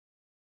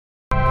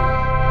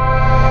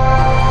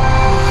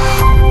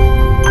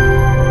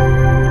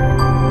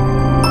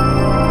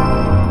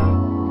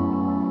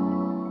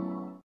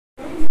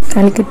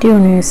Calicut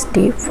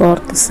University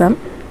 4th Sem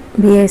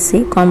BSc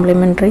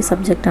Complementary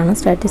subject ആണ്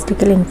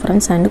Statistical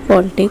Inference and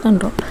Quality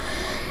Control.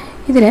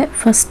 ഇതിലെ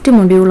first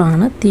module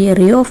ആണ്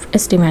Theory of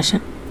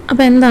Estimation.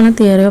 അപ്പോൾ എന്താണ്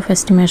Theory of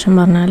Estimation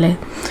പറഞ്ഞാൽ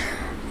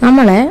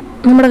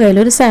നമ്മുടെ കയ്യിൽ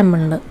ഒരു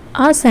സാമ്പിൾ ഉണ്ട്.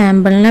 ആ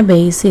സാമ്പിളിനെ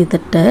ബേസ്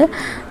ചെയ്തിട്ട്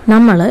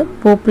നമ്മൾ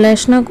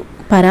പോപ്പുലേഷൻ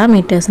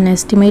പാരാമീറ്റേഴ്സിനെ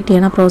എസ്റ്റിമേറ്റ്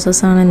ചെയ്യുന്ന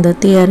പ്രോസസ്സാണ് എന്ത്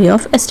തിയറി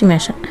ഓഫ്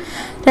എസ്റ്റിമേഷൻ.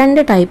 രണ്ട്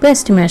ടൈപ്പ്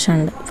എസ്റ്റിമേഷൻ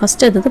ഉണ്ട്.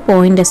 ഫസ്റ്റത്തത്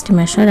പോയിൻ്റ്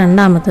എസ്റ്റിമേഷൻ,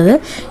 രണ്ടാമത്തത്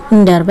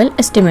ഇൻ്റർവെൽ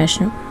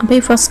എസ്റ്റിമേഷനും. അപ്പോൾ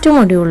ഈ ഫസ്റ്റ്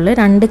മൊഡ്യൂളിൽ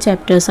രണ്ട്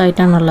ചാപ്റ്റേഴ്സ്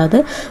ആയിട്ടാണുള്ളത്.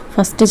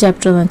 ഫസ്റ്റ്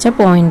ചാപ്റ്റർ എന്ന് വെച്ചാൽ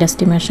point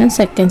estimation,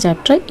 second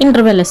chapter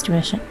interval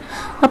estimation.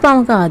 അപ്പോൾ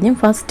നമുക്ക് ആദ്യം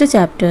ഫസ്റ്റ്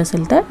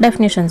ചാപ്റ്റേഴ്സിലത്തെ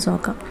ഡെഫിനിഷൻസ്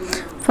നോക്കാം.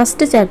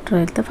 ഫസ്റ്റ്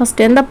ചാപ്റ്ററിലത്തെ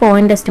ഫസ്റ്റ് എന്താ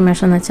പോയിൻ്റ്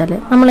എസ്റ്റിമേഷൻ എന്ന് വെച്ചാൽ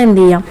നമ്മൾ എന്ത്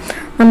ചെയ്യാം,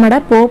 നമ്മുടെ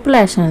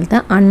പോപ്പുലേഷനിലത്തെ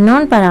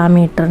അൺനോൺ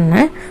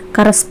പാരാമീറ്ററിന്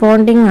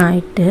കറസ്പോണ്ടിങ്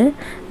ആയിട്ട്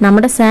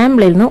നമ്മുടെ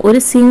സാമ്പിളിൽ നിന്ന് ഒരു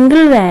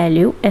സിംഗിൾ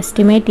വാല്യൂ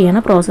എസ്റ്റിമേറ്റ്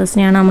ചെയ്യുന്ന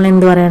പ്രോസസ്സിനെയാണ് നമ്മൾ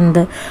എന്ത്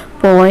പറയുന്നത്,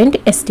 പോയിൻ്റ്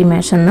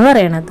എസ്റ്റിമേഷൻ എന്ന്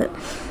പറയുന്നത്.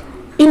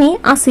 ഇനി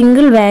ആ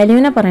സിംഗിൾ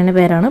വാല്യൂവിനെ പറയുന്ന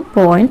പേരാണ്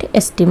പോയിൻ്റ്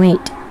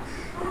എസ്റ്റിമേറ്റ്.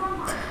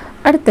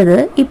 അടുത്തത്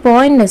ഈ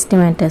പോയിൻ്റ്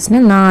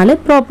എസ്റ്റിമേറ്റേഴ്സിന്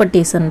 4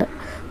 പ്രോപ്പർട്ടീസ് ഉണ്ട്.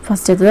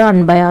 ഫസ്റ്റത്തത്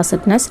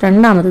അൺബയാസ്ഡ്നെസ്,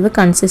 രണ്ടാമത്തത്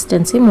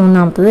കൺസിസ്റ്റൻസി,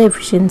 മൂന്നാമത്തത്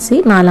എഫിഷ്യൻസി,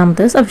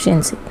 നാലാമത്തത്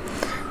സഫിഷ്യൻസി.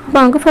 അപ്പോൾ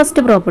നമുക്ക്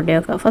ഫസ്റ്റ് പ്രോപ്പർട്ടി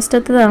നോക്കാം.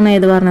 ഫസ്റ്റത്തതാണ്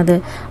ഏത് പറഞ്ഞത്,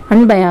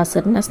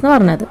 അൺബയാസ്ഡ്നെസ് എന്ന്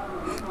പറഞ്ഞത്.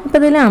 അപ്പോൾ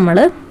ഇതിൽ നമ്മൾ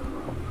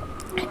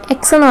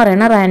എക്സ് എന്ന്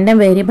പറയുന്ന random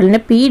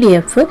വേരിയബിളിൻ്റെ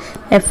PDF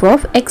F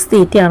of X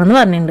തീറ്റ ആണെന്ന്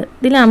പറഞ്ഞിട്ടുണ്ട്.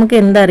 ഇതിൽ നമുക്ക്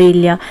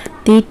എന്തറിയില്ല,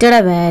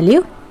 തീറ്റയുടെ വാല്യൂ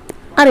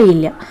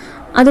അറിയില്ല.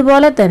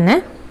 അതുപോലെ തന്നെ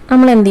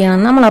നമ്മൾ എന്ത്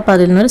ചെയ്യണം, നമ്മളപ്പോൾ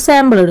അതിൽ നിന്നൊരു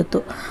സാമ്പിൾ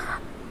എടുത്തു.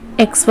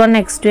 x1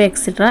 x2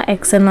 എക്സെട്ര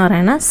എക്സ് എന്ന്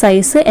പറയുന്ന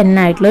സൈസ് n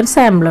ആയിട്ടുള്ളൊരു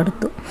സാമ്പിൾ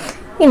എടുത്തു.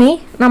 ഇനി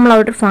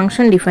നമ്മളവിടെ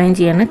ഫംഗ്ഷൻ ഡിഫൈൻ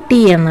ചെയ്യാണ് ടി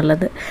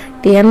എന്നുള്ളത്.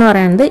 ടി എന്ന്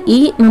പറയുന്നത് ഈ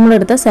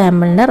നമ്മളെടുത്ത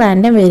സാമ്പിളിൻ്റെ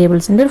റാൻഡം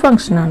വേരിയബിൾസിൻ്റെ ഒരു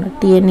ഫംഗ്ഷനാണ്.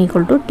 TN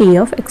 = T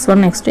of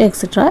x1 x2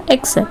 etcetera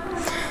xn.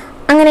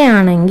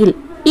 അങ്ങനെയാണെങ്കിൽ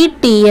ഈ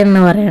ടി എന്ന്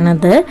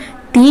പറയുന്നത്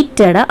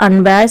തീറ്റയുടെ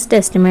അൺബയാസ്ഡ്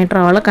എസ്റ്റിമേറ്റർ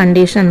ആവുള്ള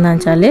കണ്ടീഷൻ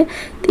എന്താണെന്ന് വെച്ചാൽ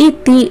ഈ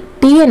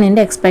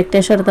TNൻ്റെ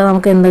എക്സ്പെക്റ്റേഷൻ എടുത്താൽ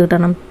നമുക്ക് എന്ത്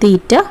കിട്ടണം,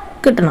 തീറ്റ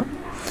കിട്ടണം.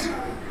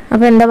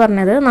 അപ്പോൾ എന്താ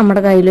പറഞ്ഞത്,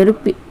 നമ്മുടെ കയ്യിലൊരു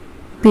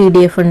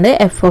PDF ഉണ്ട്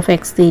എഫ് ഓഫ്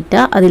എക്സ് തീറ്റ,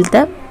 അതിലത്തെ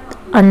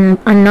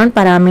അൺനോൺ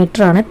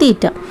പാരാമീറ്റർ ആണ്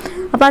തീറ്റ.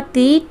 അപ്പോൾ ആ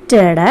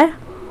തീറ്റയുടെ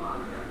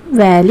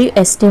വാല്യൂ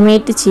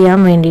എസ്റ്റിമേറ്റ് ചെയ്യാൻ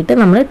വേണ്ടിയിട്ട്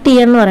നമ്മൾ ടി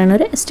എന്ന് പറയുന്ന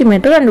ഒരു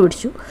എസ്റ്റിമേറ്റർ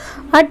കണ്ടുപിടിച്ചു.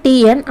 ആ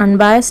TN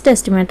അൺബയാസ്ഡ്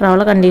എസ്റ്റിമേറ്റർ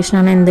ആവുള്ള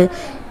കണ്ടീഷനാണ് എന്ത്,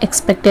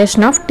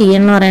 എക്സ്പെക്റ്റേഷൻ ഓഫ്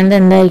TN എന്ന് പറയുന്നത്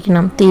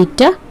എന്തായിരിക്കണം,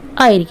 തീറ്റ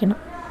ആയിരിക്കണം.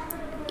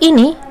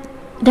 ഇനി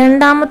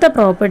രണ്ടാമത്തെ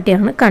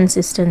പ്രോപ്പർട്ടിയാണ്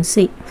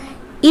കൺസിസ്റ്റൻസി.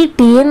 ഈ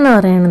TN എന്ന്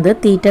പറയുന്നത്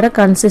തീറ്റയുടെ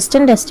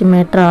കൺസിസ്റ്റൻ്റ്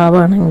എസ്റ്റിമേറ്റർ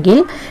ആവുകയാണെങ്കിൽ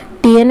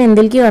TN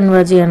എന്തിലേക്ക്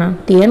കൺവേർജ് ചെയ്യണം,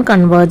 TN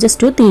converges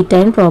to theta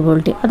in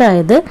probability.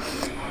 അതായത്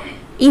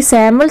ഈ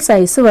സാമ്പിൾ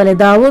സൈസ്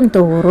വലുതാവും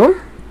തോറും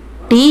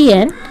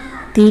TN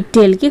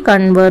തീറ്റയിലേക്ക്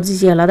കൺവേർജ്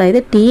ചെയ്യണം. അതായത്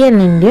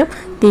TNൻ്റെയും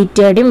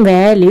തീറ്റയുടെയും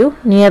വാല്യൂ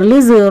നിയർലി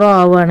 0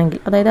 ആവുകയാണെങ്കിൽ,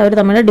 അതായത് അവർ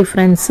തമ്മിലുള്ള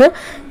ഡിഫറൻസ്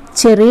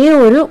ചെറിയ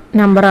ഒരു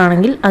നമ്പർ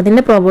ആണെങ്കിൽ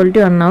അതിൻ്റെ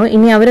പ്രോബബിലിറ്റി 1 ആവും.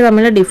 ഇനി അവർ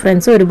തമ്മിലുള്ള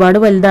ഡിഫറൻസ് ഒരുപാട്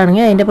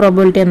വലുതാണെങ്കിൽ അതിൻ്റെ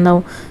പ്രോബബിലിറ്റി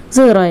എന്താവും,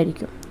 0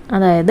 ആയിരിക്കും.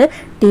 അതായത്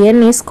TN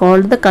is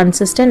called the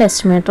consistent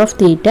estimator of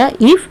theta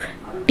if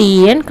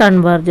TN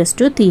converges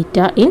to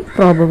theta in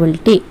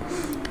probability.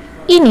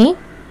 ഇനി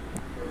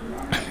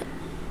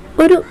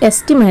ഒരു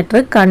എസ്റ്റിമേറ്റർ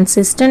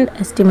കൺസിസ്റ്റൻ്റ്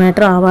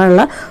എസ്റ്റിമേറ്റർ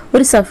ആവാനുള്ള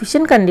ഒരു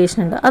സഫിഷ്യൻറ്റ് കണ്ടീഷൻ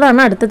ഉണ്ട്.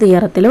 അതാണ് അടുത്ത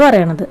തിയറത്തിൽ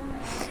പറയണത്.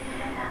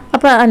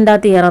 അപ്പോൾ എന്താ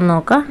തിയറം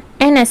നോക്കാം.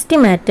 An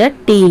estimated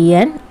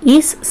TN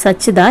is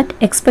such that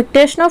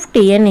expectation of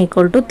TN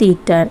equal to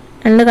theta.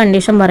 രണ്ട്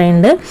കണ്ടീഷൻ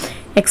പറയുന്നുണ്ട്.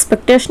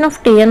 എക്സ്പെക്റ്റേഷൻ ഓഫ്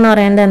ടി എന്ന്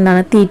പറയുന്നത്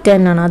എന്താണ്, തീറ്റ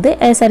എന്നാണ്. അത്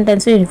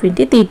സെൻറ്റൻസ്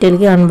ഇൻഫിനിറ്റി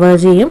തീറ്റയിലേക്ക്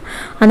കൺവേർജ് ചെയ്യും.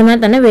 അതുപോലെ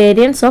തന്നെ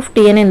വേരിയൻസ് ഓഫ്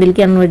TN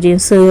എന്തിലേക്ക് കൺവേർജ്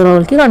ചെയ്യും,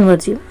 0ലേക്ക്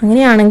കൺവേർജ് ചെയ്യും.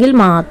 അങ്ങനെയാണെങ്കിൽ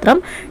മാത്രം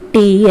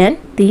TN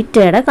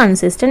തീറ്റയുടെ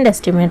കൺസിസ്റ്റൻ്റ്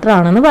എസ്റ്റിമേറ്റർ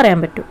ആണെന്ന്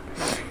പറയാൻ പറ്റും.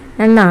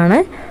 എന്താണ്,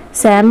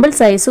 സാമ്പിൾ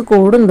സൈസ്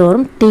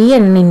കൂടുന്തോറും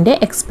TNൻ്റെ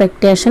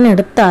എക്സ്പെക്റ്റേഷൻ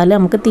എടുത്താൽ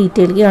നമുക്ക്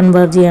തീറ്റയിലേക്ക്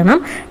കൺവേർജ് ചെയ്യണം.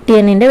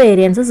 TNൻ്റെ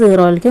വേരിയൻസ്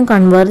 0ലേക്കും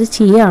കൺവേർജ്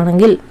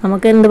ചെയ്യുകയാണെങ്കിൽ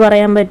നമുക്ക് എന്ത്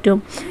പറയാൻ പറ്റും,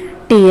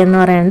 ടി എന്ന്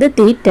പറയുന്നത്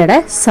തീറ്റയുടെ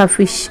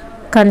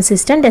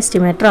കൺസിസ്റ്റൻ്റ്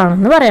എസ്റ്റിമേറ്റർ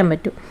ആണെന്ന് പറയാൻ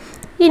പറ്റും.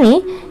 ഇനി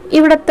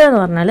ഇവിടുത്തെ എന്ന്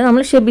പറഞ്ഞാൽ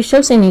നമ്മൾ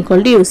ഷെബിഷെവ്സ്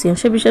ഇനീക്വാലിറ്റി യൂസ് ചെയ്യും.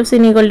 ഷെബിഷെവ്സ്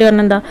ഇനീക്വാലിറ്റി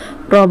പറഞ്ഞാൽ എന്താ,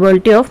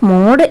 probability of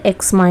mode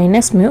X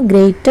minus mu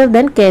greater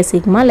then K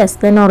sigma less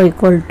than or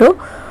equal to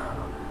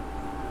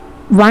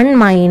 1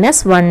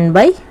 minus 1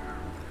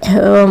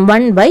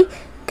 by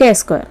K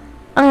square.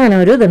 അങ്ങനെ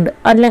ഒരു ഇതുണ്ട്.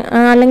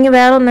 അല്ലെങ്കിൽ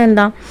വേറെ ഒന്ന്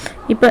എന്താ,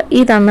 ഇപ്പോൾ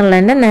ഈ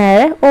തന്നുള്ളതിൻ്റെ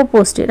നേരെ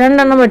ഓപ്പോസിറ്റ്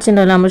രണ്ടെണ്ണം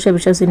പഠിച്ചിട്ടുണ്ടല്ലോ നമ്മൾ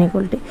ഷെബിഷെവ്സ്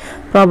inequality.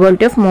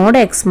 Probability of mode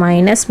X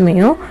minus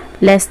mu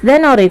less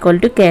than or equal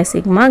to K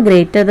sigma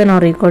greater then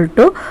or equal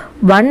to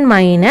 1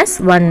 minus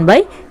 1 by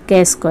K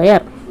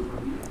square.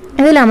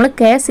 ഇതിൽ നമ്മൾ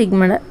കെ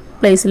സിഗ്മയുടെ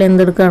പ്ലേസിൽ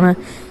എന്തെടുക്കുകയാണ്,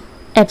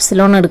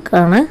 എപ്സിലോൺ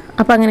എടുക്കുകയാണ്.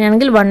 അപ്പോൾ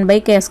അങ്ങനെയാണെങ്കിൽ 1 ബൈ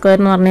കെ സ്ക്വയർ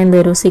എന്ന് പറഞ്ഞാൽ എന്ത്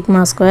വരും,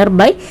 sigma square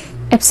by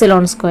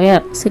epsilon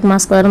square. Sigma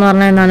square എന്ന്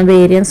പറഞ്ഞാൽ എന്താണ്,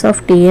 variance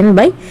of TN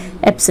by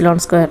epsilon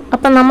square.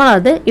 അപ്പം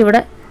നമ്മളത്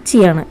ഇവിടെ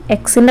ചെയ്യാണ്.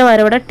 എക്സിൻ്റെ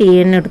വരെ ഇവിടെ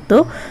TN എടുത്തു.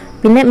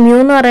 പിന്നെ മ്യൂ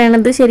എന്ന്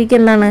പറയുന്നത് ശരിക്കും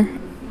എന്താണ്,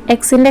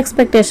 എക്സിൻ്റെ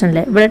എക്സ്പെക്റ്റേഷൻ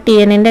അല്ലേ. ഇവിടെ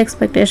TNൻ്റെ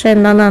എക്സ്പെക്റ്റേഷൻ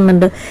എന്താണെന്ന്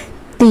തന്നിട്ടുണ്ട്,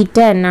 തീറ്റ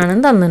n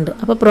ആണെന്ന് തന്നിട്ടുണ്ട്.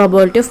 അപ്പോൾ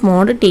probability of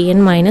mode TN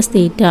minus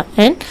theta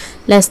n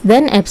less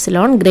than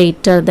epsilon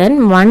greater then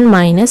 1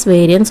 minus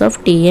variance of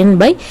TN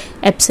by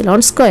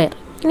epsilon square.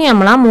 ഇനി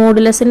നമ്മൾ ആ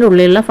മോഡുലസിൻ്റെ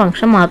ഉള്ളിലുള്ള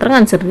ഫംഗ്ഷൻ മാത്രം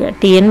കൺസിഡർ ചെയ്യുക,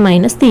 Tn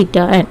മൈനസ് തീറ്റ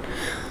എൻ.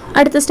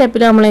 അടുത്ത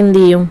സ്റ്റെപ്പിൽ നമ്മൾ എന്ത്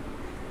ചെയ്യും,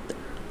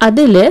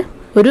 അതിൽ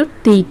ഒരു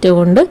തീറ്റ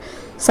കൊണ്ട്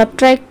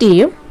സബ്ട്രാക്ട്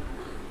ചെയ്യും,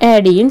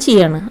 ആഡ് ചെയ്യും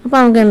ചെയ്യാണ്. അപ്പോൾ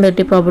നമുക്ക് എന്ത്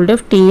കിട്ടി, probability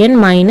of Tn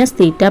minus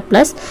theta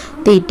plus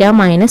theta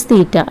minus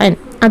theta N.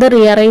 അത്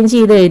റീഅറേഞ്ച്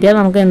ചെയ്ത് എഴുതിയാൽ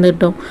നമുക്ക് എന്ത്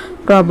കിട്ടും,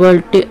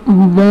 probability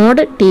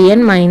mode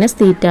Tn minus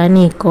theta N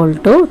equal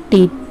to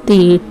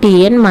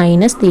Tn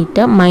minus theta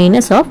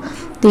minus of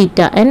theta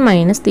N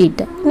minus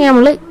theta. ഇനി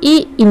നമ്മൾ ഈ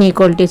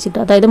ഇനീക്വാളിറ്റി വെച്ചിട്ട്,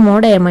 അതായത്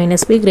mode A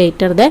minus be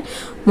greater than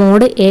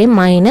mode A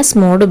minus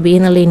mode B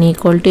എന്നുള്ള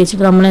ഇനീക്വാളിറ്റി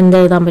വെച്ചിട്ട് നമ്മൾ എന്ത്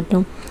എഴുതാൻ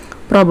പറ്റും,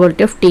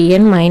 probability of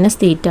Tn minus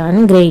theta N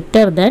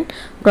greater than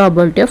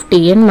probability of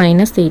Tn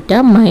minus theta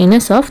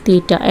minus of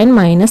theta N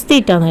minus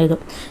theta എന്ന്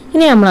എഴുതും.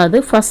 ഇനി നമ്മളത്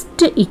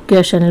ഫസ്റ്റ്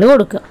ഇക്വേഷനിൽ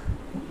കൊടുക്കുക.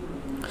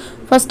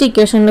 ഫസ്റ്റ്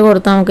ഇക്വേഷനിൽ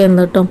കൊടുത്താൽ നമുക്ക്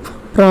എന്ത് കിട്ടും,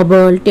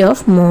 probability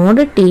of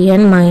mode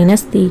Tn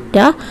minus theta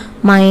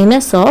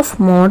minus of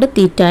mode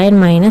theta N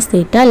minus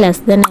theta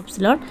less than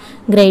epsilon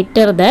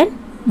greater than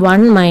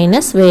 1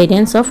 minus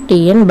variance of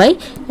Tn by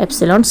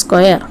epsilon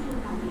square.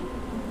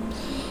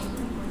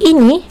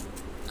 ഇനി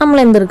നമ്മൾ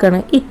എന്തെടുക്കുകയാണ്,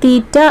 ഈ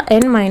തീറ്റ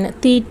എൻ മൈനസ്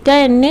തീറ്റ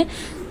എന്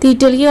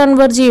തീറ്റയിലേക്ക്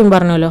കൺവേർട്ട് ചെയ്യും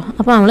പറഞ്ഞല്ലോ.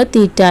 അപ്പോൾ നമ്മൾ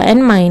തീറ്റ N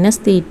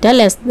minus theta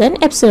less than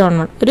epsilon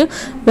 1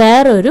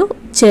 വേറൊരു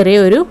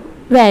ചെറിയൊരു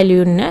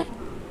വാല്യൂവിനെ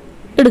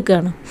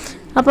എടുക്കുകയാണ്.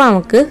 അപ്പോൾ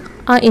നമുക്ക്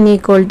ആ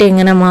ഇനീക്വാളിറ്റി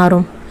എങ്ങനെ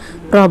മാറും,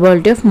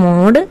 probability of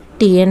mode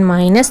Tn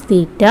minus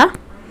theta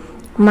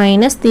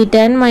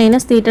N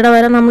minus തീറ്റയുടെ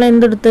വരെ നമ്മൾ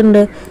എന്തെടുത്തിട്ടുണ്ട്,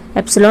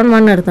 എപ്സിലോൺ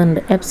 1 എടുത്തിട്ടുണ്ട്.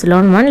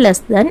 Epsilon 1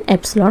 less than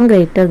epsilon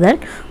greater than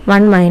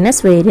 1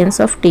 minus variance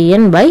of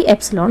Tn by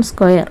epsilon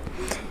square.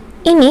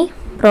 ഇനി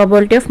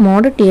probability of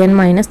mode Tn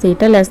minus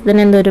theta less than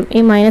എന്ത് വരും,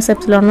 ഈ മൈനസ്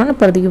എപ്സിലോൺ 1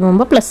 ഇപ്പുറത്തേക്ക്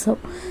പോകുമ്പോൾ പ്ലസ്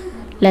ആവും,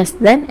 less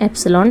than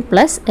epsilon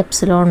plus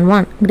epsilon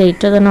 1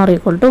 greater than or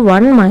equal to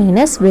 1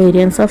 minus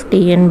variance of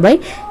Tn by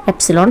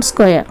epsilon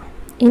square.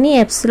 ഇനി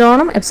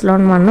എപ്സിലോണും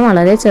epsilon 1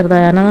 വളരെ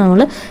ചെറുതായാണ് നമ്മൾ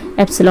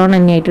എപ്സിലോൺ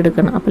തന്നെയായിട്ട്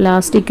എടുക്കണം. അപ്പോൾ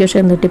ലാസ്റ്റ് ഇക്വേഷൻ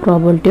എന്തിട്ട്,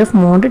 probability of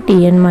mode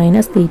Tn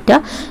minus theta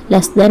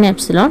less than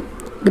epsilon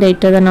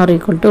greater than or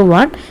equal to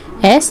 1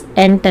 as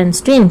n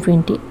tense to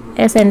infinity.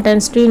 as n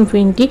tense to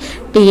infinity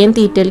Tn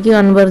തീറ്റയിലേക്ക്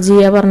converge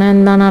ചെയ്യുക പറഞ്ഞാൽ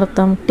എന്താണ്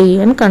അർത്ഥം,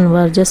 Tn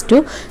converges to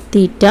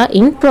theta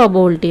in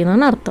probability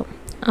എന്നാണ് അർത്ഥം.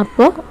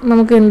 അപ്പോൾ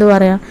നമുക്ക് എന്ത്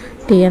പറയാം,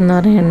 T എന്ന്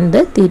പറയുന്നത്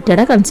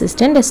തീറ്റയുടെ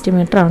കൺസിസ്റ്റൻറ്റ്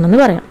എസ്റ്റിമേറ്റർ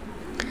ആണെന്ന് പറയാം.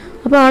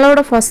 അപ്പോൾ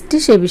നമ്മളവിടെ ഫസ്റ്റ്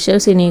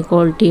ഷെബിഷേവ്സ്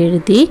ഇനീക്വാളിറ്റി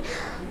എഴുതി,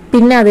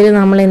 പിന്നെ അതിൽ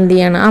നമ്മൾ എന്ത്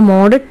ചെയ്യണം, ആ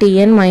മോഡ്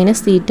Tn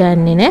മൈനസ് തീറ്റ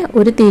എന്നിനെ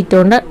ഒരു തീറ്റ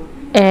കൊണ്ട്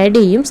ആഡ്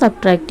ചെയ്യും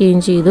സബ്ട്രാക്ട്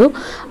ചെയ്യുകയും ചെയ്തു.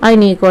 ആ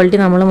ഇനീക്വാളിറ്റി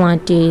നമ്മൾ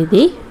മാറ്റി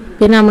എഴുതി.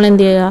 പിന്നെ നമ്മൾ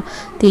എന്ത് ചെയ്യുക,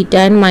 തീറ്റ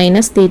എൻ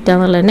മൈനസ് തീറ്റ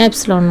എന്നുള്ളതിന്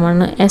epsilon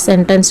 1 as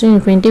n tense to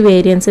infinity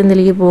variance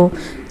എന്തിലേക്ക് പോകും,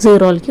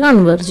 0ലേക്ക്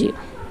കൺവേർട്ട് ചെയ്യും.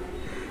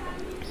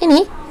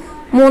 ഇനി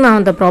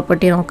മൂന്നാമത്തെ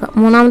പ്രോപ്പർട്ടി നോക്കാം.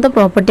 മൂന്നാമത്തെ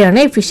പ്രോപ്പർട്ടിയാണ്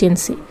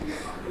എഫിഷ്യൻസി.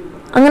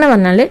 അങ്ങനെ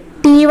പറഞ്ഞാൽ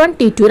T1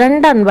 T2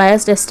 രണ്ട്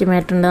അൺബയസ്ഡ്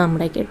എസ്റ്റിമേറ്റ് ഉണ്ട്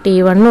നമ്മുടെയൊക്കെ,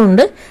 T1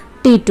 ഉണ്ട്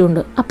T2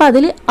 ഉണ്ട്. അപ്പോൾ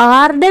അതിൽ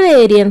ആരുടെ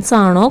വേരിയൻസ്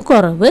ആണോ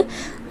കുറവ്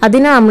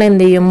അതിനെ നമ്മൾ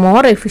എന്ത് ചെയ്യും,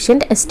 മോർ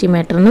എഫിഷ്യൻറ്റ്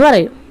എസ്റ്റിമേറ്റർ എന്ന്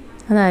പറയും.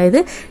 അതായത്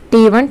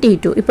T1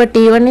 T2, ഇപ്പോൾ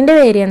T1ൻ്റെ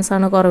വേരിയൻസ്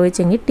ആണ് കുറവ്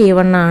വെച്ചെങ്കിൽ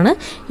T1 ആണ്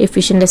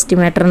എഫിഷ്യൻറ്റ്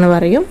എസ്റ്റിമേറ്റർ എന്ന്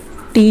പറയും.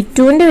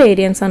 T2ൻ്റെ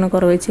വേരിയൻസ് ആണ്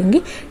കുറവ്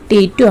വെച്ചെങ്കിൽ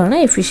T2 ആണ്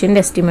എഫിഷ്യൻറ്റ്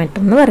എസ്റ്റിമേറ്റർ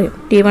എന്ന് പറയും.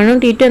 T1ഉം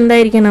T2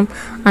 എന്തായിരിക്കണം,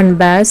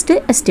 അൺബയസ്ഡ്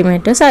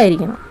എസ്റ്റിമേറ്റേഴ്സ്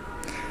ആയിരിക്കണം.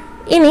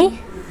 ഇനി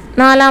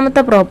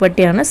നാലാമത്തെ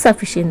പ്രോപ്പർട്ടിയാണ്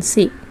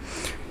സഫിഷ്യൻസി.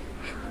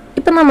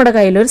 ഇപ്പം നമ്മുടെ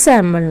കയ്യിലൊരു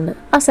സാമ്പിൾ ഉണ്ട്.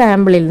 ആ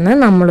സാമ്പിളിൽ നിന്ന്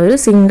നമ്മളൊരു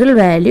സിംഗിൾ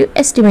വാല്യൂ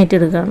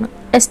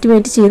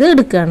എസ്റ്റിമേറ്റ് ചെയ്ത്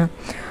എടുക്കുകയാണ്.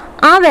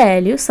 ആ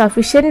വാല്യൂ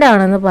സഫിഷ്യൻ്റ്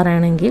ആണെന്ന്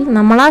പറയണമെങ്കിൽ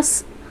നമ്മൾ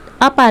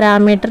ആ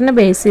പാരാമീറ്ററിനെ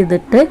ബേസ്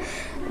ചെയ്തിട്ട്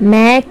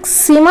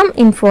മാക്സിമം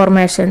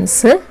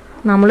ഇൻഫോർമേഷൻസ്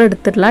നമ്മൾ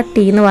എടുത്തിട്ടുള്ള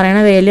T എന്ന്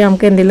പറയുന്ന വാല്യൂ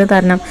നമുക്ക് എന്തെങ്കിലും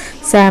തരണം,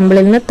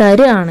 സാമ്പിളിൽ നിന്ന്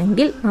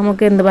തരുകയാണെങ്കിൽ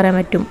നമുക്ക് എന്ത് പറയാൻ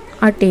പറ്റും,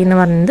 ആ T എന്ന്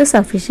പറയുന്നത്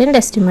സഫിഷ്യൻ്റ്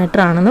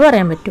എസ്റ്റിമേറ്റർ ആണെന്ന്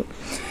പറയാൻ പറ്റും.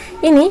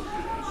 ഇനി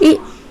ഈ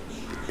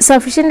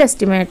സഫിഷ്യൻ്റ്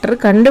എസ്റ്റിമേറ്റർ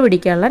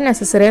കണ്ടുപിടിക്കാനുള്ള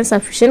നെസസറി ആൻഡ്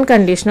സഫിഷ്യൻറ്റ്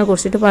കണ്ടീഷനെ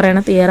കുറിച്ചിട്ട്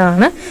പറയുന്ന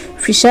തിയറാണ്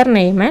ഫിഷർ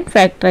നെയ്മാൻ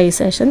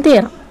ഫാക്ടറൈസേഷൻ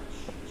തിയറം.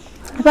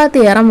 അപ്പോൾ ആ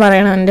തിയറം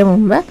പറയണതിൻ്റെ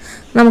മുമ്പ്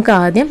നമുക്ക്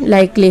ആദ്യം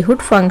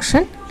ലൈക്ലിഹുഡ്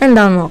ഫംഗ്ഷൻ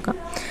എന്താണെന്ന് നോക്കാം.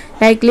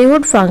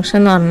 ലൈക്ലിഹുഡ് ഫംഗ്ഷൻ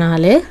എന്ന്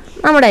പറഞ്ഞാൽ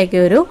നമ്മുടെയൊക്കെ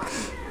ഒരു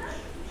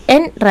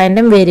n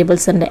റാൻഡം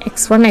വേരിയബിൾസ് ഉണ്ട്,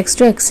 x1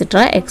 x2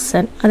 എക്സെട്ര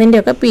xn.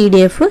 അതിൻ്റെയൊക്കെ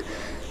PDF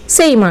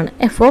സെയിം ആണ്,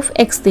 f ഓഫ്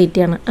x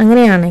തീറ്റയാണ്.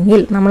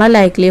 അങ്ങനെയാണെങ്കിൽ നമ്മൾ ആ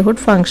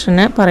ലൈക്ലിഹുഡ്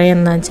ഫംഗ്ഷനെ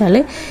പറയുന്നത് വെച്ചാൽ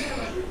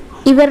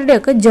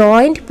ഇവരുടെയൊക്കെ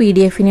ജോയിൻറ്റ്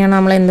PDF-നെയാണ്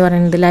നമ്മൾ എന്ത്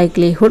പറയുന്നത്,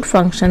 ലൈക്ലിഹുഡ്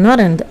ഫംഗ്ഷൻ എന്ന്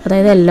പറയുന്നത്.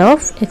 അതായത് L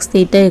of x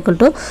theta equal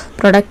to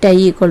product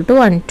I equal to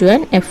 1 to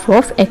n f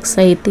of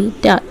xi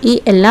തീറ്റ. ഈ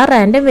എല്ലാ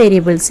random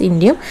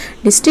വേരിയബിൾസിൻ്റെയും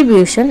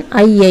distribution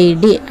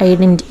IID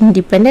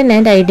independent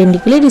and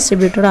ഐഡൻറ്റിക്കലി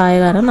distributed ആയ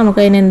കാരണം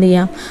നമുക്ക് അതിനെ എന്ത്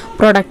ചെയ്യാം,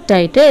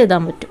 പ്രൊഡക്റ്റായിട്ട്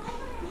എഴുതാൻ പറ്റും.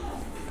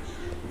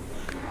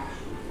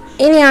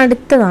 ഇനി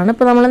അടുത്തതാണ്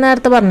ഇപ്പോൾ നമ്മൾ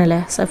നേരത്തെ പറഞ്ഞില്ലേ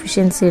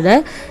സഫിഷ്യൻസിയുടെ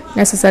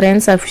നെസസറി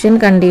ആൻഡ് സഫിഷ്യൻറ്റ്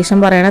കണ്ടീഷൻ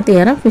പറയുന്ന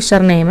theorem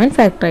Fisher Neiman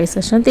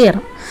factorisation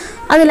theorem.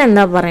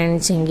 അതിലെന്താ പറയുന്നത്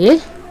വെച്ചെങ്കിൽ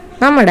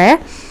നമ്മുടെ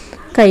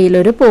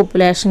കയ്യിലൊരു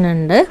പോപ്പുലേഷൻ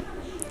ഉണ്ട്,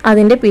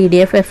 അതിൻ്റെ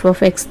PDF f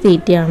ഓഫ് x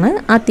തീറ്റയാണ്.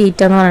 ആ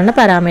തീറ്റ എന്ന് പറയുന്ന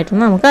പാരാമീറ്റർ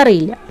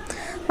നമുക്കറിയില്ല.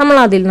 നമ്മൾ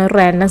അതിൽ നിന്നൊരു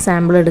റാൻഡം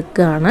സാമ്പിൾ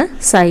എടുക്കുകയാണ്,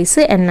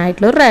 സൈസ് n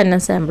ആയിട്ടുള്ളൊരു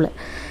റാൻഡം സാമ്പിൾ.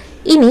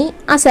 ഇനി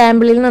ആ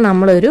സാമ്പിളിൽ നിന്ന്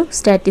നമ്മളൊരു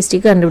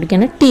സ്റ്റാറ്റിസ്റ്റിക്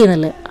കണ്ടുപിടിക്കണം ടി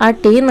എന്നുള്ളത്. ആ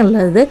ടി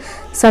എന്നുള്ളത്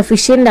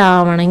സഫീഷ്യൻ്റ്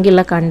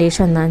ആവണമെങ്കിലുള്ള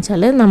കണ്ടീഷൻ എന്താണെന്ന്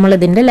വെച്ചാൽ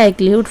നമ്മളിതിൻ്റെ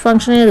likelihood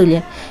function എഴുതില്ല,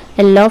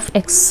 L of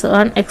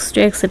x1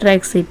 x2 etcetera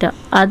എക്സിറ്റ,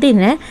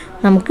 അതിനെ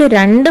നമുക്ക്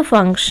രണ്ട്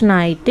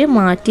ഫംഗ്ഷനായിട്ട്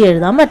മാറ്റി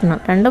എഴുതാൻ പറ്റണം,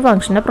 രണ്ട്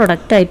ഫംഗ്ഷൻ്റെ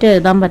പ്രൊഡക്റ്റായിട്ട്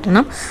എഴുതാൻ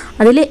പറ്റണം.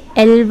 അതിൽ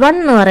L1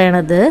 എന്ന്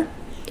പറയണത്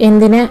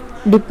എന്തിനെ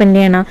ഡിപ്പെൻഡ്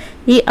ചെയ്യണം?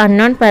 ഈ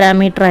അൺനോൺ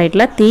പാരാമീറ്റർ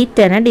ആയിട്ടുള്ള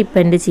തീറ്റനെ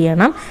ഡിപ്പെൻഡ്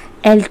ചെയ്യണം.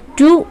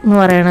 L2 എന്ന്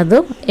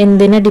പറയണതും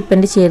എന്തിനെ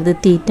ഡിപ്പെൻഡ് ചെയ്യരുത്?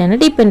 തീറ്റനെ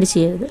ഡിപ്പെൻഡ്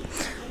ചെയ്യരുത്.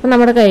 അപ്പോൾ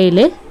നമ്മുടെ കയ്യിൽ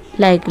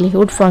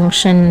ലൈക്ലിഹുഡ്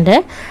ഫംഗ്ഷൻ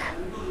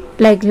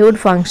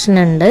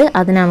ഉണ്ട്.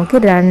 അതിന് നമുക്ക്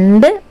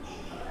രണ്ട്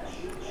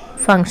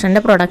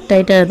ഫംഗ്ഷൻ്റെ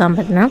പ്രൊഡക്റ്റായിട്ട് എഴുതാൻ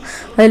പറ്റണം.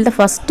 അതിലത്തെ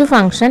ഫസ്റ്റ്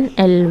ഫംഗ്ഷൻ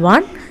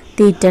L1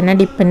 തീറ്റനെ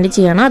ഡിപ്പെൻഡ്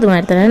ചെയ്യണം,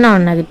 അതുമാതിരി തന്നെ നോൺ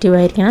നെഗറ്റീവ്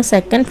ആയിരിക്കണം.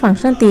 സെക്കൻഡ്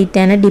ഫംഗ്ഷൻ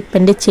തീറ്റനെ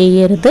ഡിപ്പെൻഡ്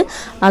ചെയ്യരുത്,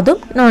 അതും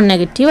നോൺ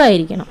നെഗറ്റീവ്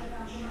ആയിരിക്കണം.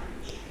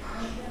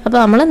 അപ്പോൾ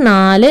നമ്മൾ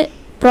 4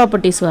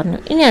 പ്രോപ്പർട്ടീസ് പറഞ്ഞു.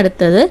 ഇനി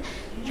അടുത്തത്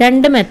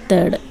രണ്ട്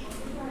മെത്തേഡ്,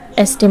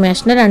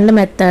 എസ്റ്റിമേഷൻ്റെ രണ്ട്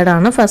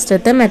മെത്തേഡാണ്.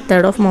 ഫസ്റ്റത്തെ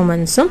മെത്തേഡ് ഓഫ്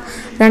മൊമെൻറ്റ്സും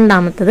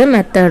രണ്ടാമത്തത്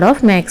മെത്തേഡ്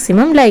ഓഫ്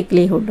മാക്സിമം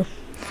ലൈക്ലിഹുഡും.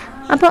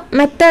 അപ്പോൾ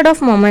മെത്തേഡ്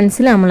ഓഫ്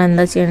മൊമെൻറ്റ്സിൽ നമ്മൾ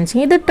എന്താ ചെയ്യുന്നത്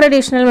വെച്ചാൽ ഇത്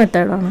ട്രഡീഷണൽ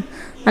മെത്തേഡാണ്,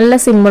 നല്ല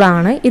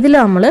സിമ്പിളാണ്. ഇതിൽ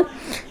നമ്മൾ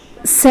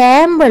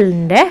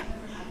സാമ്പിളിൻ്റെ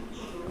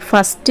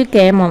ഫസ്റ്റ്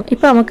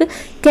ഇപ്പോൾ നമുക്ക്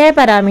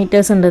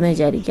പാരാമീറ്റേഴ്സ് ഉണ്ടെന്ന്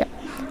വിചാരിക്കുക.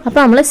 അപ്പോൾ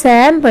നമ്മൾ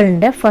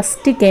സാമ്പിളിൻ്റെ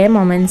ഫസ്റ്റ്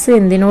മൊമെൻറ്റ്സ്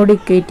എന്തിനോട്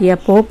ഇക്വേറ്റ്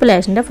ചെയ്യുക?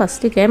 പോപ്പുലേഷൻ്റെ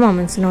ഫസ്റ്റ്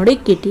മൊമെൻറ്റ്സിനോട്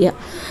ഇക്വേറ്റ്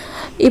ചെയ്യുക.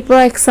 ഇപ്പോൾ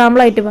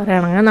എക്സാമ്പിളായിട്ട്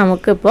പറയുകയാണെങ്കിൽ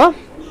നമുക്കിപ്പോൾ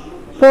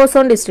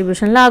പോസോൺ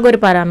ഡിസ്ട്രിബ്യൂഷനിൽ ആകെ ഒരു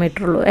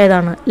പാരാമീറ്റർ ഉള്ളൂ,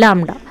 ഏതാണ്?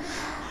 ലാംഡ.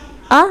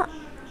 ആ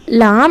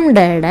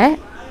ലാംഡയുടെ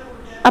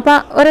അപ്പോൾ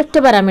ഒരൊറ്റ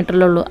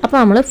പാരാമീറ്ററിലുള്ളൂ. അപ്പോൾ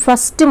നമ്മൾ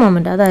ഫസ്റ്റ്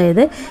മൊമെൻറ്റ്,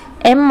 അതായത്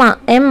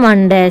m1'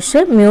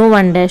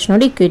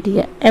 μ1' ഇക്വേറ്റ്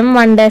ചെയ്യുക.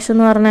 m1'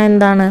 എന്ന് പറഞ്ഞാൽ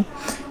എന്താണ്?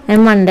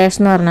 m1'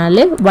 എന്ന് പറഞ്ഞാൽ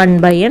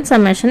 1/n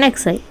സമ്മേഷൻ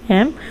xi.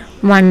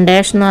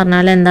 m1' എന്ന്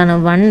പറഞ്ഞാൽ എന്താണ്?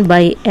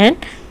 1/n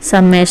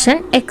summation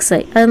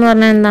xi. അതെന്ന്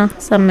പറഞ്ഞാൽ എന്താ?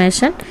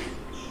 സമ്മേഷൻ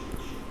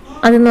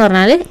അതെന്ന്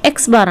പറഞ്ഞാൽ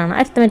എക്സ് ബാറാണ്,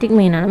 അരിത്തമെറ്റിക്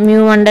മീൻ ആണ്.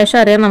 μ1'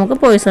 അറിയാം നമുക്ക്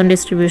പോയിസോൺ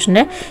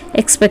ഡിസ്ട്രിബ്യൂഷൻ്റെ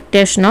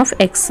എക്സ്പെക്റ്റേഷൻ ഓഫ്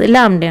എക്സ്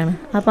ലാംഡയാണ്.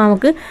 അപ്പോൾ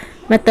നമുക്ക്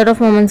മെത്തേഡ്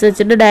ഓഫ് മൊമെൻറ്റ്സ്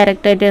വെച്ചിട്ട്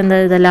ഡയറക്റ്റായിട്ട് എന്താ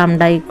എഴുതാം?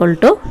 Lambda equal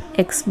to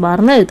X bar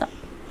എന്ന് എഴുതാം.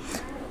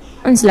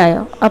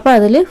 മനസ്സിലായോ? അപ്പോൾ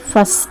അതിൽ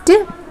ഫസ്റ്റ്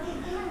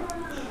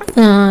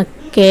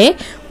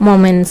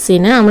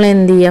മൊമെൻറ്റ്സിന് നമ്മൾ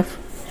എന്ത് ചെയ്യുക?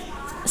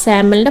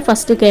 സാമ്പിളിൻ്റെ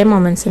ഫസ്റ്റ്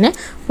മൊമെൻറ്റ്സിനെ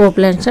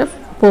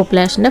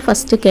പോപ്പുലേഷൻ്റെ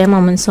ഫസ്റ്റ്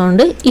മൊമെൻറ്റ്സ്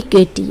കൊണ്ട്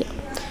ഇക്വേറ്റ് ചെയ്യുക.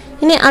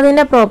 ഇനി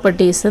അതിൻ്റെ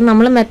പ്രോപ്പർട്ടീസ്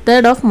നമ്മൾ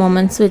മെത്തേഡ് ഓഫ്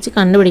മൊമെൻറ്റ്സ് വെച്ച്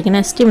കണ്ടുപിടിക്കുന്ന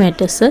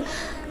എസ്റ്റിമേറ്റേഴ്സ്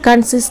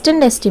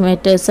കൺസിസ്റ്റൻറ്റ്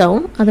എസ്റ്റിമേറ്റേഴ്സ്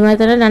ആവും. അതുമായി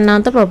തന്നെ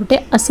രണ്ടാമത്തെ പ്രോപ്പർട്ടി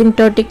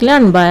അസിംപ്റ്റോട്ടിക്കലി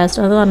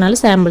അൺബയസ്ഡ്, അത് പറഞ്ഞാൽ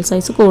സാമ്പിൾ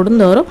സൈസ്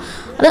കൂടുന്തോറും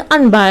അത്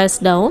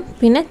അൺബയസ്ഡ് ആവും.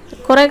 പിന്നെ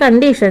കുറേ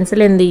കണ്ടീഷൻസിൽ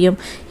എന്ത് ചെയ്യും?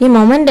 ഈ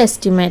മൊമെൻറ്റ്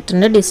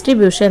എസ്റ്റിമേറ്ററിൻ്റെ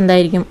ഡിസ്ട്രിബ്യൂഷൻ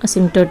എന്തായിരിക്കും?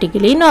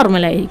 അസിംപ്റ്റോട്ടിക്കലി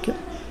നോർമലായിരിക്കും.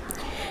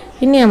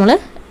 ഇനി നമ്മൾ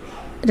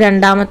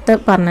രണ്ടാമത്തെ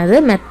പറഞ്ഞത്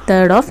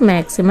മെത്തേഡ് ഓഫ്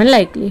മാക്സിമം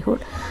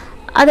ലൈക്ലിഹുഡ്.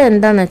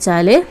 അതെന്താണെന്ന്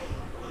വെച്ചാൽ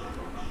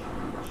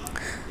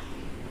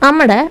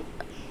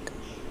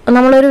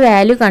നമ്മളൊരു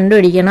വാല്യൂ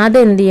കണ്ടുപിടിക്കണം,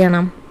 അതെന്ത്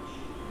ചെയ്യണം?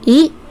 ഈ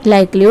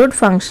ലൈക്ലിഹുഡ്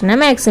ഫംഗ്ഷനെ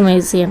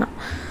മാക്സിമൈസ് ചെയ്യണം.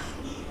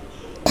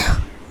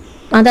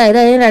 അതായത്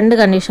അതിന് രണ്ട്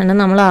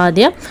കണ്ടീഷനുണ്ട്. നമ്മൾ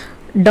ആദ്യം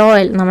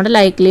ഡോയിൽ നമ്മുടെ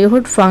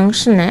ലൈക്ലിഹുഡ്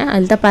ഫംഗ്ഷനെ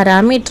അതിലത്തെ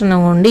പാരാമീറ്ററിനെ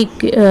കൊണ്ട്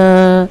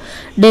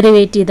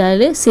ഡെറിവേറ്റ്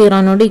ചെയ്താൽ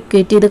സീറോനോട്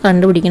ഇക്വേറ്റ് ചെയ്ത്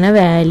കണ്ടുപിടിക്കുന്ന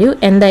വാല്യൂ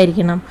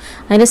എന്തായിരിക്കണം?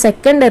 അതിൻ്റെ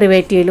സെക്കൻഡ്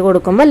ഡെറിവേറ്റീവിൽ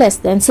കൊടുക്കുമ്പോൾ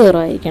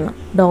 <0 ആയിരിക്കണം.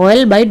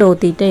 ഡോയിൽ by Dr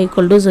theta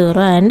equal to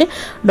 0 and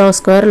Dr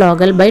square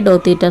ലോഗൽ by Dr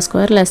theta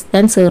square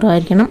 <0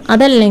 ആയിരിക്കണം.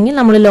 അതല്ലെങ്കിൽ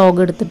നമ്മൾ ലോഗ്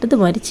എടുത്തിട്ട്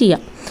ഇതുമാതിരി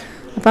ചെയ്യാം.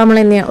 അപ്പോൾ നമ്മൾ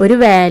എന്ത് ചെയ്യുക? ഒരു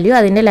വാല്യൂ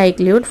അതിൻ്റെ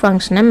ലൈക്ലിഹുഡ്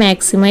ഫംഗ്ഷനെ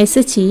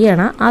മാക്സിമൈസ്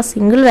ചെയ്യണം. ആ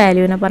സിംഗിൾ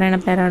വാല്യൂവിനെ പറയുന്ന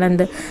പേരാണ്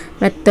എന്ത്?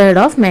 Method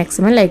of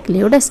maximum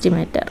likelihood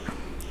estimator.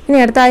 ഇനി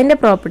അടുത്ത അതിൻ്റെ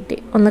പ്രോപ്പർട്ടി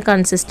ഒന്ന്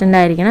കൺസിസ്റ്റൻ്റ്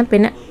ആയിരിക്കണം.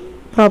 പിന്നെ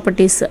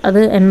പ്രോപ്പർട്ടീസ് അത്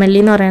MLE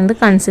എന്ന് പറയുന്നത്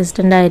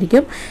കൺസിസ്റ്റൻ്റ്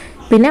ആയിരിക്കും,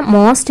 പിന്നെ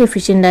മോസ്റ്റ്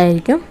എഫിഷ്യൻ്റ്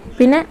ആയിരിക്കും,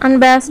 പിന്നെ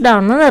അൺബയാസ്ഡ്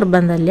ആണെന്ന്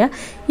നിർബന്ധമില്ല.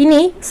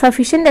 ഇനി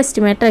സഫീഷ്യൻ്റ്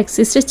എസ്റ്റിമേറ്റർ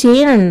എക്സിസ്റ്റ്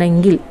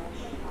ചെയ്യണമെങ്കിൽ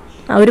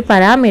ഒരു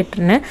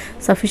പാരാമീറ്ററിന്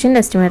സഫീഷ്യൻ്റ്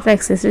എസ്റ്റിമേറ്റർ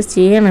എക്സിസ്റ്റ്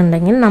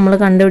ചെയ്യണമെങ്കിൽ നമ്മൾ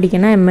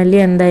കണ്ടുപിടിക്കുന്ന MLE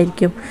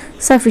എന്തായിരിക്കും?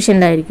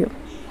 സഫീഷ്യൻ്റ് ആയിരിക്കും.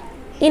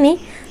 ഇനി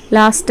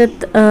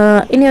ലാസ്റ്റത്തെ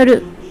ഇനി ഒരു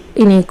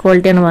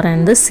ഇനീക്വാളിറ്റിയാണ്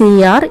പറയുന്നത്,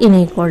 CR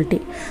ഇനീക്വാളിറ്റി.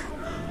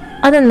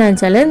 അതെന്താണെന്ന്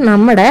വെച്ചാൽ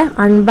നമ്മുടെ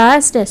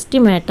അൺബയാസ്ഡ്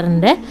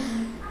എസ്റ്റിമേറ്ററിൻ്റെ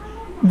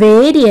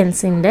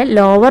വേരിയൻസിൻ്റെ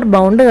ലോവർ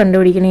ബൗണ്ട്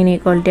കണ്ടുപിടിക്കുന്ന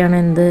ഇനീക്വാളിറ്റിയാണ്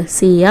എന്ത്?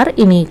 CR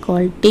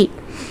inequality.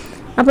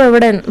 അപ്പോൾ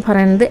ഇവിടെ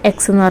പറയുന്നത്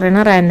എക്സ് എന്ന്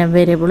പറയുന്ന റാൻഡം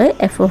വേരിയബിൾ,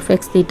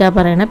 f(x) തീറ്റ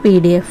പറയുന്ന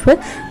PDF,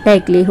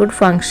 likelihood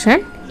function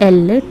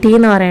L, T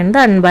എന്ന് പറയുന്നത്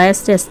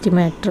അൺബയാസ്ഡ്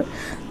എസ്റ്റിമേറ്റർ.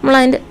 നമ്മൾ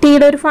അതിൻ്റെ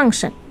Tയുടെ ഒരു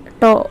ഫംഗ്ഷൻ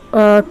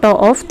ടോ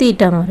ഓഫ്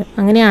തീറ്റ എന്ന് പറയും.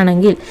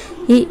 അങ്ങനെയാണെങ്കിൽ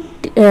ഈ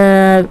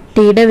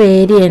Tയുടെ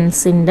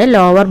വേരിയൻസിൻ്റെ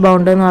ലോവർ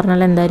ബൗണ്ട് എന്ന്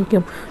പറഞ്ഞാൽ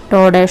എന്തായിരിക്കും?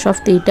 To dash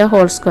of theta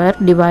whole square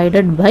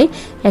divided by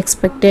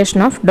expectation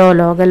of Dr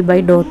ലോഗൽ by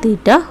Dr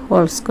theta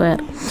whole square.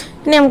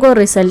 ഇനി നമുക്ക്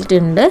റിസൾട്ട്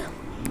ഉണ്ട്.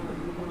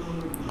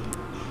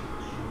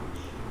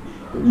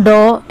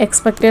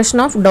 expectation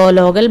of dou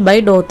logl by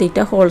dou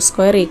theta whole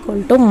square equal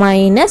to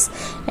minus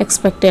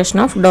expectation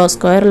of dou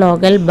square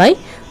logl by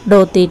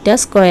dou theta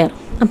square.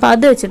 അപ്പോൾ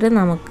അത് വെച്ചിട്ട്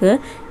നമുക്ക്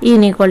ഈ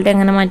inequality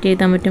എങ്ങനെ മാറ്റി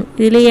എഴുതാൻ പറ്റും?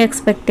 ഇതിൽ ഈ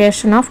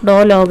expectation of Dr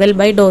ലോഗൽ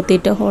by Dr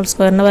theta whole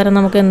സ്ക്വയറിന് വരെ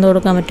നമുക്ക് എന്ത്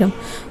കൊടുക്കാൻ പറ്റും?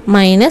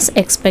 Minus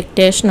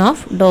expectation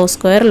of Dr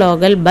square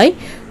ലോഗൽ by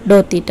Dr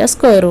theta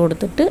square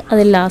കൊടുത്തിട്ട്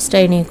അതിൽ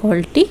ലാസ്റ്റ്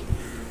ഇനീക്വാളിറ്റി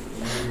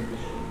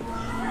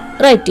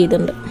റൈറ്റ്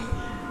ചെയ്തിട്ടുണ്ട്.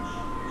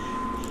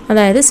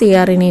 അതായത് സി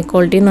ആർ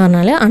ഇനീക്വാളിറ്റി എന്ന്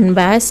പറഞ്ഞാൽ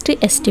അൺബയാസ്ഡ്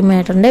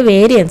എസ്റ്റിമേറ്ററിൻ്റെ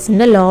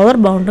വേരിയൻസിൻ്റെ ലോവർ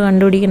ബൗണ്ട്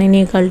കണ്ടുപിടിക്കുന്ന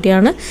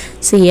ഇനീക്വാളിറ്റിയാണ്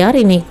സി ആർ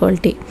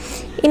ഇനീക്വാളിറ്റി.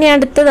 ഇനി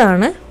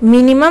അടുത്തതാണ്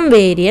minimum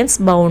variance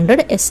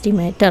bounded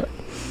estimator.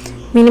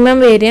 Minimum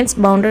variance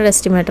bounded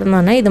estimator എന്ന്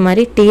പറഞ്ഞാൽ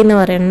ഇതുമാതിരി ടി എന്ന്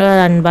പറയുന്ന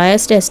ഒരു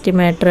അൺബയാസ്ഡ്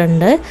എസ്റ്റിമേറ്റർ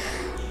ഉണ്ട്.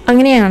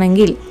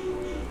 അങ്ങനെയാണെങ്കിൽ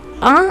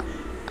ആ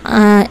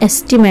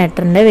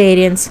എസ്റ്റിമേറ്ററിൻ്റെ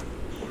വേരിയൻസ്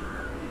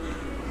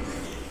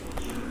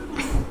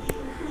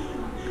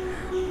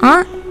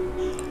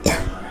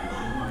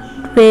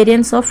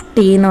വേരിയൻസ് ഓഫ്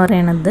ടി എന്ന്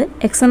പറയുന്നത്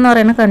എക്സ് എന്ന്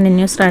പറയുന്ന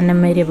continuous random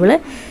variable,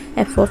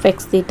 F of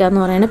X തീറ്റ എന്ന്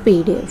പറയുന്ന പി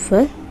ഡി എഫ്,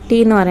 ടി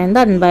എന്ന് പറയുന്നത്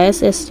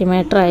അൺബയസ്ഡ്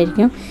എസ്റ്റിമേറ്റർ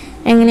ആയിരിക്കും.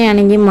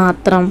 എങ്ങനെയാണെങ്കിൽ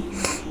മാത്രം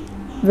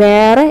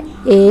വേറെ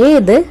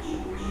ഏത്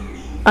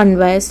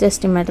അൺബയസ്ഡ്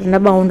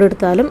എസ്റ്റിമേറ്ററിൻ്റെ ബൗണ്ട്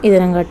എടുത്താലും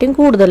ഇതിനെക്കാട്ടിയും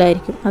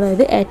കൂടുതലായിരിക്കും.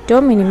 അതായത്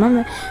ഏറ്റവും മിനിമം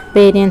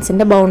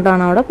വേരിയൻസിൻ്റെ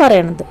ബൗണ്ടാണ് അവിടെ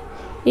പറയണത്.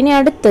 ഇനി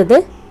അടുത്തത്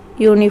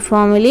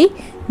uniformly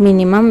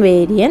minimum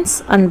variance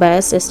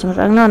unbiased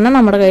estimator. അങ്ങനെ പറഞ്ഞാൽ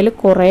നമ്മുടെ കയ്യിൽ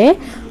കുറേ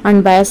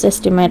അൺബയസ്ഡ്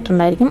എസ്റ്റിമേറ്റർ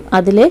ഉണ്ടായിരിക്കും.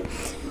 അതിൽ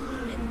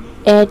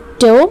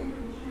ഏറ്റവും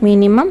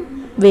മിനിമം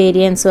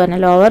വേരിയൻസ് വരുന്ന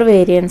ലോവർ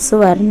വേരിയൻസ്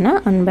വരുന്ന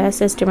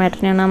അൺബയസ്ഡ്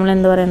എസ്റ്റിമേറ്ററിനെയാണ് നമ്മൾ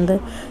എന്ത് പറയുന്നത്?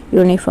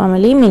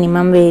 Uniformly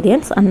minimum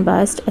variance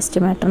unbiased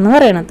estimator എന്ന്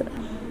പറയുന്നത്.